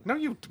hate that. No,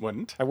 you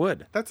wouldn't. I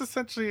would. That's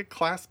essentially a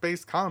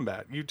class-based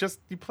combat. You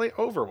play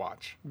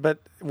Overwatch. But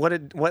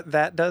what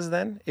that does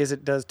then is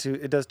it does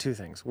two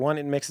things. One,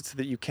 it makes it so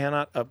that you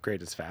cannot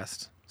upgrade as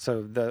fast.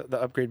 So the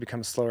upgrade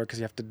becomes slower because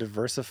you have to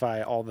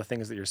diversify all the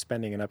things that you're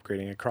spending and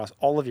upgrading across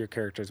all of your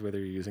characters, whether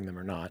you're using them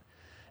or not.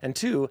 And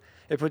two,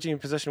 it puts you in a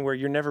position where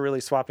you're never really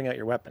swapping out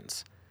your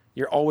weapons.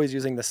 You're always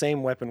using the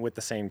same weapon with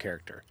the same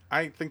character.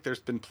 I think there's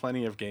been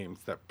plenty of games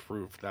that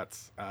prove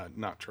that's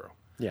not true.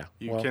 Yeah.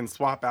 You well, can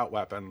swap out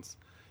weapons.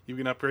 You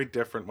can upgrade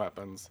different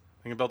weapons.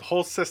 You can build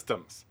whole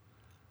systems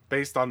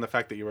based on the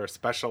fact that you are a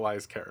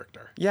specialized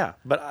character. Yeah,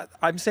 but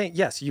I'm saying,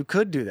 yes, you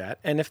could do that.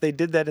 And if they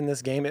did that in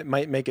this game, it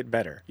might make it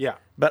better. Yeah.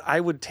 But I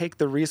would take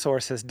the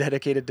resources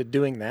dedicated to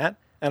doing that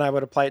and I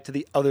would apply it to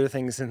the other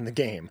things in the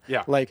game.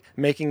 Yeah. Like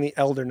making the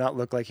Elder not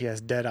look like he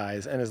has dead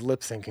eyes and his lip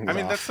syncing. I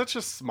mean, off. that's such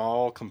a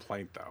small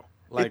complaint, though.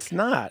 Like, It's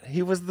not.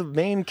 He was the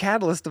main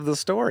catalyst of the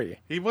story.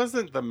 he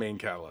wasn't the main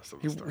catalyst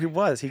of the story. He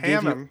was. He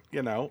Hammond,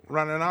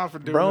 running off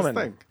and gave doing you his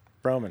thing.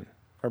 Brahmin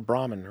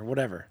or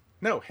whatever.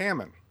 No,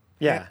 Hammond.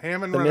 Yeah,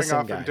 Hammond the running missing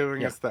off guy. and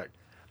doing Yeah. his thing.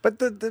 But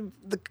the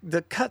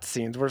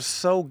cutscenes were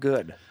so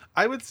good.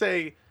 I would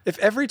say If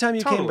every time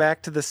you came Totally.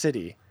 back to the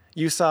city,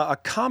 you saw a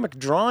comic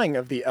drawing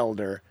of the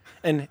Elder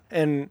and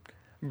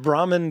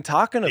Brahmin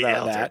talking the about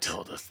elder that.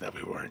 told us that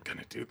we weren't going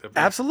to do that.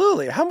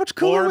 Absolutely. How much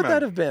cooler would Borman.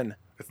 that have been?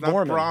 It's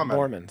not Brahmin.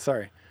 Borman,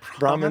 sorry.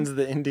 Brahmin's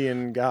the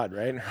Indian god,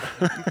 right?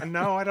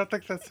 No, I don't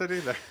think that's it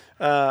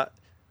either.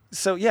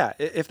 So yeah,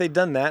 if they'd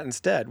done that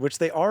instead, which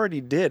they already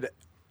did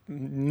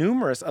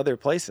numerous other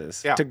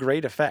places Yeah. to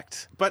great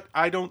effect. But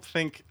I don't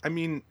think, I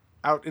mean,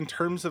 out in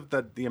terms of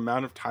the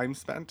amount of time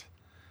spent,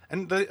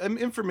 and the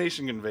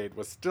information conveyed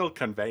was still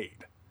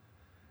conveyed.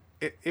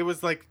 It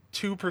was like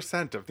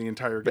 2% of the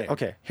entire game.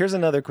 Okay, here's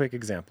another quick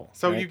example.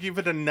 So right? you give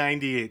it a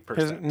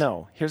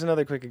 98%. Here's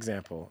another quick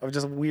example of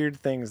just weird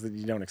things that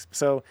you don't expect.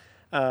 So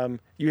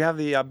you have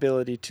the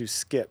ability to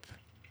skip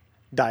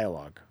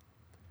dialogue.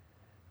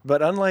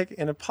 But unlike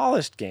in a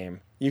polished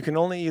game, you can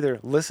only either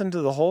listen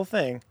to the whole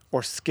thing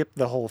or skip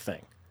the whole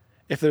thing.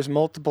 If there's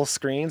multiple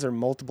screens or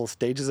multiple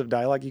stages of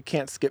dialogue, you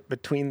can't skip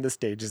between the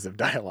stages of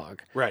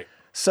dialogue. Right.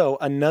 So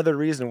another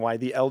reason why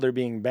the Elder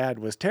being bad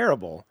was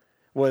terrible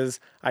was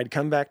I'd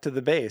come back to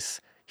the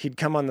base, he'd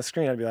come on the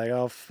screen, I'd be like,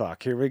 oh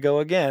fuck, here we go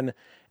again.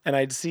 And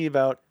I'd see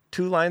about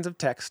 2 lines of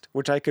text,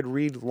 which I could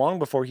read long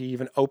before he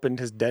even opened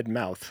his dead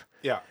mouth.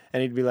 Yeah.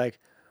 And he'd be like,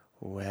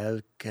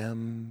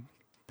 welcome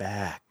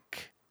back,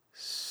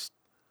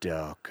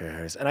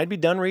 stalkers. And I'd be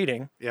done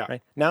reading. Yeah.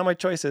 Right? Now my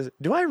choice is,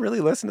 do I really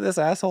listen to this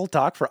asshole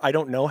talk for I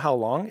don't know how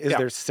long? Is Yeah.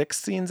 there 6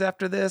 scenes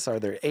after this? Are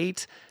there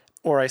 8?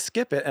 Or I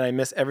skip it and I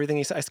miss everything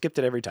he said. I skipped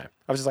it every time.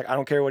 I was just like, I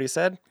don't care what he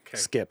said. Okay.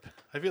 Skip.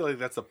 I feel like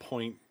that's a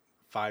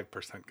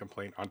 0.5%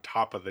 complaint on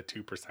top of the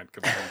 2%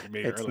 complaint you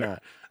made It's earlier.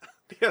 not.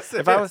 Yes,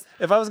 If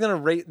I was gonna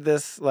rate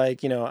this like,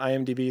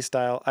 IMDb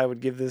style, I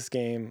would give this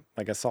game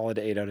like a solid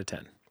 8 out of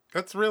 10.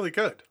 That's really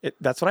good.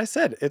 That's what I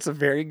said. It's a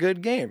very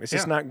good game. It's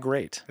just Yeah. not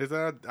great.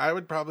 I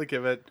would probably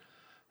give it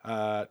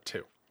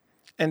 2.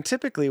 And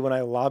typically when I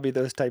lobby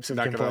those types of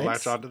Not going to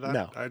complaints, latch onto that?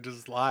 no. I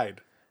just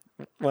lied.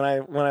 When I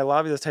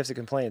lobby those types of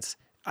complaints,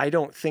 I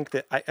don't think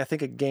that I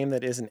think a game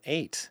that is an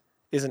 8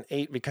 is an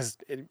 8 because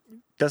it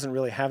doesn't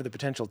really have the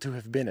potential to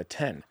have been a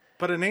 10.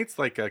 But an 8's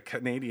like a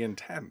Canadian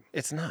 10.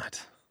 It's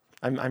not.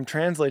 I'm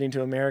translating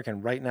to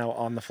American right now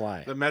on the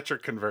fly. The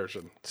metric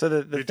conversion. So the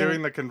You're thing,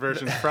 doing the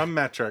conversion from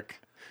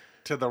metric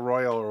to the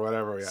Royal or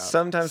whatever. Yeah.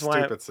 Sometimes why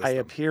Stupid I system.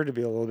 appear to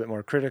be a little bit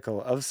more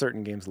critical of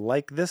certain games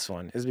like this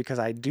one is because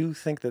I do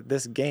think that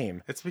this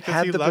game It's because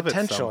had you the love it so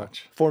potential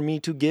much. for me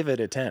to give it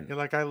a 10. You're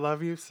like, I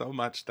love you so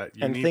much that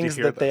you And need things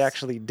to hear that this. they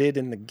actually did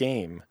in the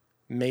game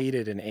made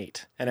it an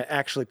 8. And it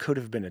actually could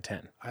have been a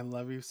 10. I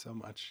love you so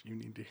much. You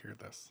need to hear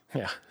this.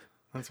 Yeah,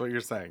 That's what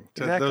you're saying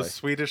to Exactly. those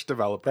Swedish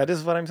developers that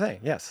is what I'm saying.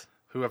 Yes,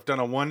 who have done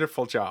a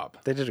wonderful job,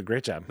 they did a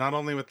great job. not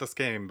only with this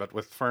game but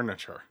with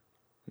furniture.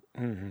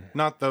 Mm-hmm.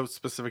 Not those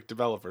specific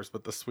developers,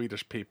 but the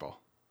Swedish people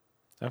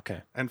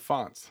Okay. and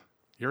fonts.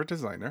 You're a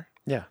designer.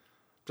 Yeah.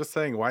 Just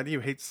saying, why do you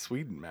hate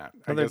Sweden, Matt? I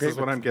Well, they're guess great is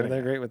what with- I'm getting. They're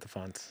At. great with the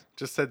fonts.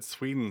 Just said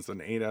Sweden's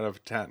an 8 out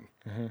of 10.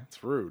 Mm-hmm.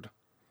 It's rude.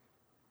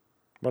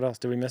 What else?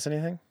 Did we miss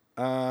anything?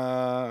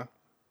 I'm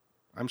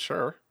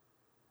sure.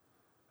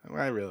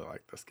 I really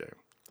like this game.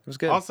 It was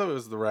good. Also, it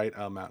was the right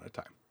amount of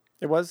time.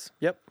 It was.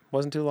 Yep.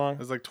 Wasn't too long. It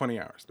was like 20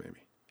 hours, maybe.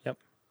 Yep.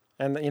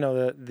 And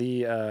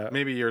the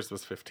Maybe yours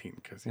was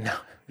 15 because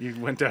you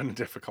went down in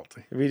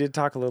difficulty. we did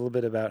talk a little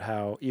bit about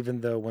how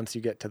even though once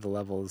you get to the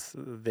levels,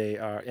 they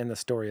are in the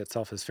story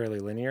itself is fairly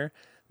linear.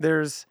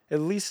 There's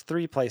at least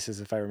 3 places,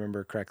 if I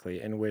remember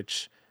correctly, in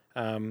which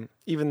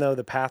even though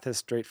the path is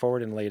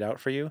straightforward and laid out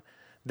for you,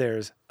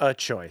 there's a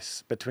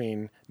choice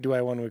between do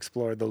I want to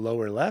explore the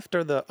lower left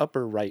or the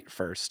upper right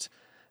first.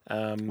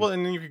 Well,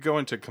 and then you could go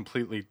into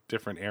completely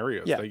different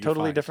areas. Yeah, that you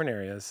totally find different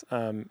areas.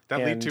 that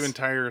lead to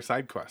entire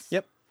side quests.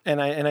 Yep.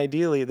 And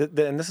ideally,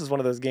 and this is one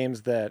of those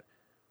games that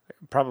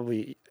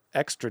probably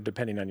extra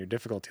depending on your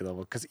difficulty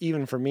level, because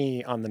even for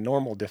me on the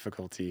normal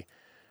difficulty,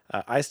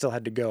 I still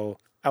had to go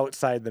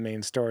outside the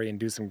main story and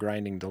do some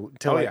grinding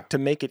to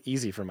make it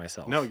easy for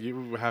myself. No,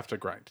 you have to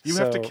grind. You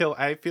have to So- kill.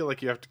 I feel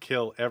like you have to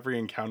kill every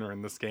encounter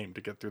in this game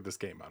to get through this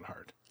game on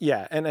hard.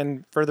 Yeah,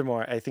 and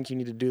furthermore, I think you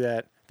need to do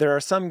that. There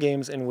are some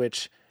games in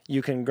which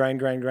you can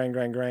grind,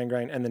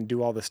 and then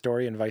do all the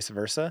story and vice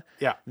versa.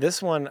 Yeah.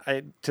 This one,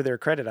 to their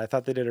credit, I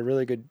thought they did a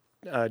really good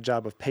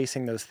job of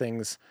pacing those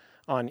things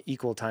on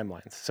equal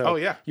timelines. So Oh,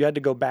 yeah. you had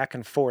to go back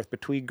and forth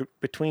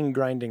between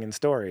grinding and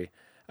story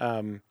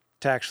to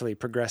actually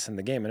progress in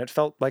the game. And it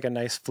felt like a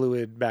nice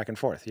fluid back and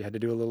forth. You had to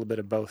do a little bit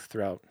of both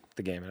throughout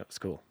the game, and it was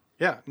cool.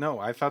 Yeah, no,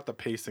 I thought the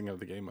pacing of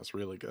the game was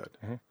really good.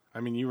 Mm-hmm. I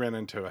mean, you ran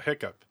into a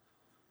hiccup,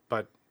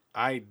 but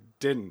I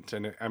didn't,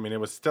 and it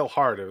was still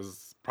hard. It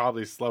was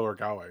probably slower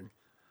going,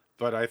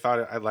 but I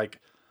thought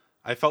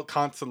I felt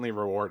constantly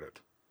rewarded.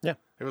 Yeah.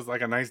 It was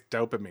like a nice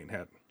dopamine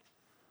hit.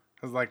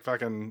 It was like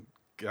fucking,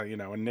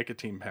 a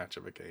nicotine patch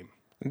of a game.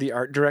 The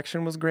art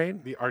direction was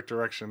great. The art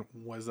direction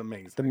was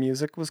amazing. The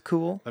music was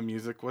cool. The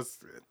music was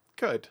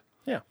good.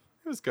 Yeah.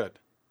 It was good.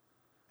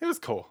 It was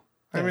cool.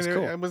 Yeah, it was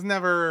cool. It was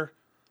never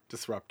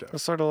disruptive. It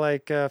was sort of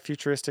like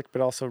futuristic,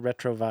 but also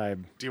retro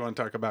vibe. Do you want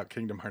to talk about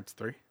Kingdom Hearts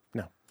 3?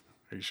 No,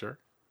 Are you sure?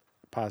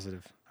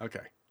 positive. Okay.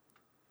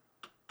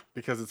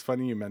 Because it's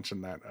funny you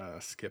mentioned that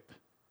skip.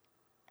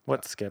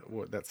 What skip?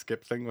 That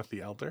skip thing with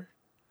the elder.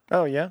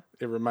 Oh, yeah?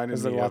 It reminded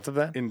Is there me lots of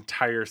that?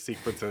 entire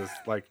sequences,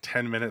 like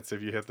 10 minutes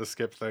if you hit the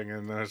skip thing,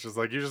 and then it's just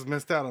like, you just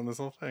missed out on this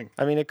whole thing.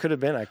 I mean, it could have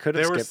been. I could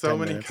have There were skipped so 10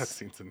 many minutes.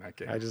 cutscenes in that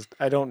game.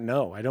 I don't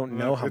know. I don't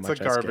know how it's much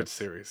a garbage I skipped.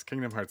 series.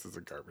 Kingdom Hearts is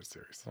a garbage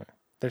series.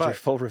 There's your But-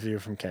 full review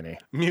from Kenny.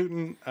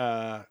 Mutant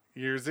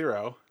Year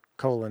Zero,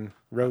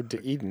 Road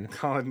to Eden.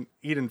 calling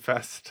Eden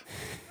Fest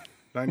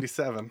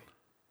 97.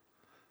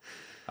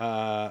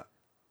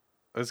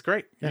 It was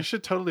great. Yeah. You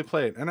should totally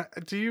play it. And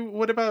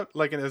what about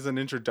like as an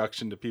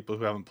introduction to people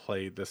who haven't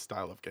played this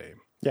style of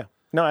game? Yeah.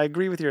 No, I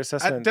agree with your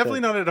assessment.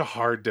 Definitely that- not at a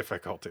hard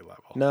difficulty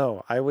level.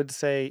 No, I would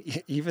say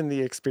even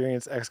the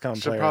experienced XCOM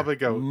Should player probably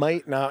go-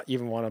 might not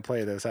even want to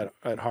play this at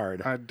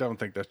hard. I don't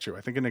think that's true.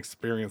 I think an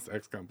experienced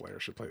XCOM player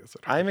should play this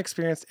at hard. I'm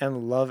experienced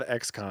and love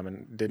XCOM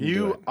and didn't do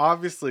You it.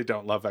 obviously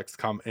don't love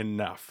XCOM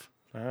enough.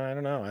 I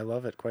don't know. I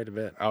love it quite a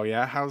bit. Oh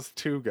yeah, how's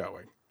 2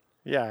 going?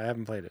 Yeah, I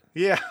haven't played it.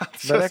 Yeah,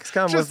 But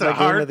XCOM was just my a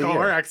game of the hardcore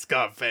year.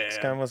 XCOM fan.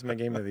 XCOM was my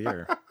game of the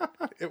year.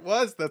 It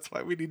was. That's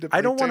why we need to. Play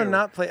I don't want to 2.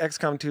 not play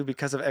XCOM 2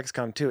 because of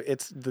XCOM 2.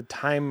 It's the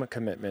time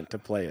commitment to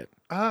play it.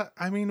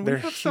 I mean, we They're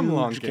have some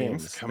long huge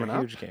games games. coming They're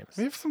up. huge games.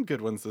 We have some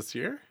good ones this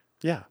year.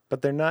 Yeah,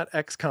 but they're not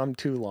XCOM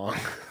 2 long.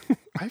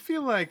 I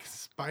feel like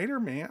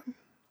Spider-Man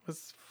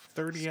was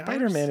 30 hours.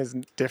 Spider-Man is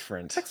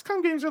different.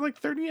 XCOM games are like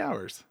 30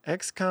 hours.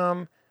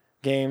 XCOM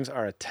games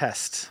are a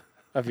test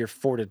of your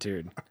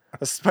fortitude.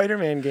 A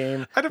Spider-Man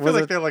game I don't feel was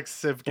like a, they're like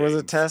Civ games. was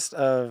a test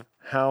of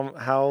how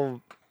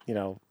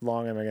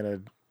long am I going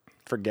to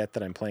forget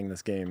that I'm playing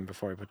this game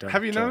before I put down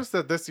Have the you controller. noticed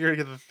that this year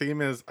the theme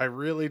is I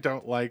really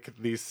don't like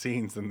these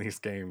scenes in these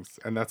games,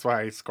 and that's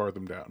why I score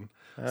them down.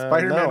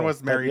 Spider-Man no, was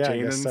but Mary yeah, I Jane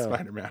and guess so.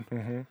 Spider-Man.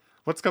 Mhm.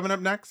 What's coming up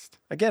next?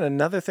 Again,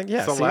 another thing.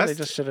 Yeah, see, they Celeste?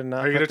 just should have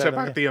not. Are you put going to that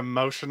check in out the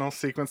emotional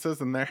sequences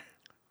in there?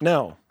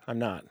 No, I'm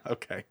not.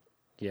 Okay.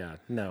 Yeah,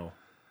 no.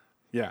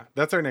 Yeah,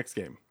 that's our next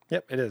game.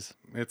 Yep, it is.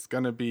 It's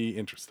going to be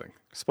interesting.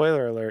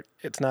 Spoiler alert,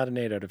 it's not an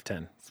 8 out of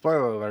 10.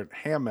 Spoiler alert,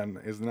 Hammond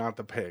is not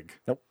the pig.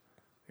 Nope.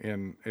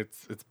 And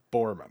it's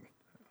Borman.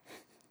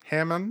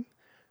 Hammond,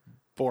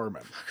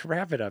 Borman.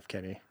 Wrap it up,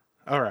 Kenny.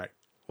 All right.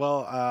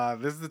 Well,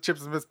 this is the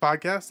Chips and Bits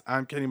podcast.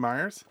 I'm Kenny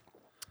Myers.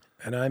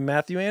 And I'm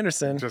Matthew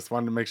Anderson. Just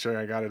wanted to make sure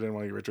I got it in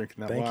while you were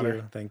drinking that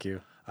water. Thank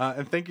you.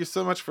 And thank you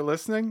so much for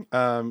listening.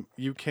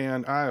 You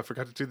can, I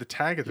forgot to do the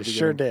tag at the beginning.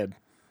 Sure did.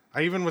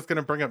 I even was going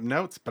to bring up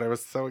notes, but I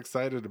was so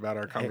excited about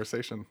our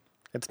conversation.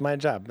 It's my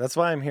job. That's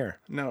why I'm here.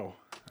 No,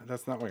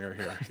 that's not why you're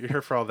here. You're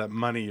here for all that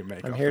money you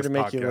make. I'm off here this to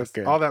make podcast. you look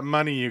good. All that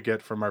money you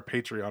get from our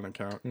Patreon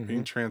account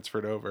being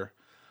transferred over.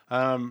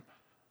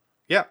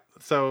 Yeah,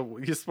 so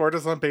you support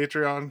us on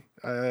Patreon.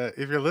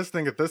 If you're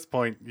listening at this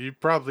point, you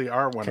probably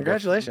are one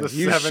Congratulations. of the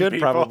You 7 should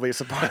people. probably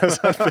support us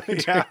on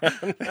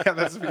Patreon. yeah,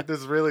 this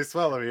is really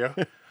swell of you.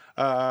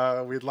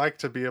 We'd like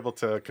to be able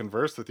to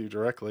converse with you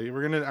directly.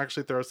 We're going to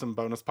actually throw some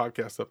bonus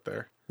podcasts up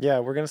there. Yeah,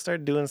 we're going to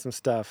start doing some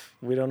stuff.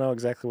 We don't know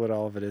exactly what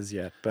all of it is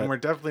yet. But And we're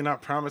definitely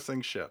not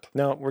promising shit.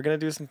 no, we're going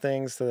to do some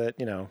things so that,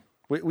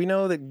 we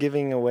know that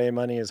giving away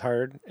money is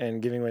hard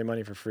and giving away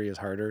money for free is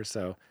harder.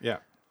 So Yeah.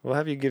 we'll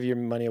have you give your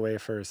money away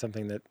for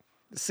something that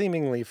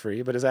seemingly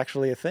free, but is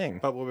actually a thing.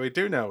 But what we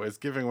do know is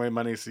giving away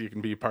money so you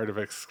can be part of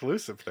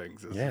exclusive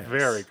things is Yes.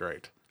 very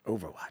great.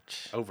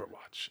 Overwatch.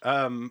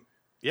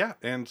 Yeah,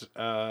 and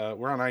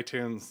we're on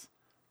iTunes.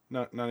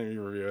 None of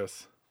you review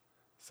us.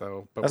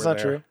 So, but That's we're not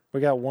there. true. We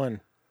got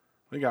one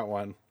We got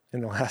one.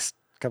 in the last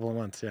couple of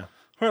months. Yeah.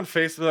 We're on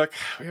Facebook.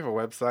 We have a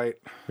website.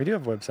 We do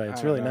have a website.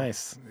 It's I don't really know.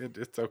 nice.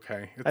 It's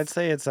okay. I'd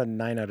say it's a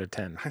 9 out of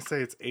 10. I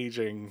say it's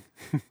aging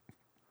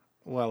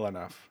well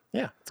enough.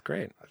 Yeah, it's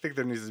great. I think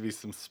there needs to be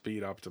some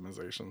speed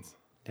optimizations.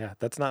 Yeah,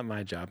 that's not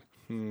my job.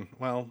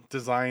 Well,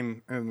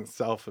 design in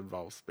itself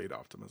involves speed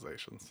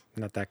optimizations.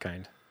 Not that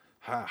kind.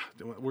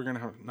 We're gonna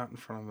have not in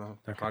front of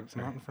the Okay,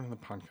 sorry. not in front of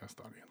the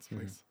podcast audience,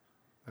 please.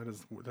 That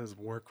is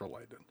work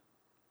related.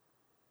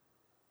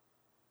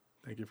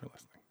 Thank you for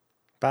listening.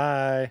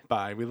 Bye.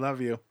 Bye. We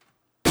love you.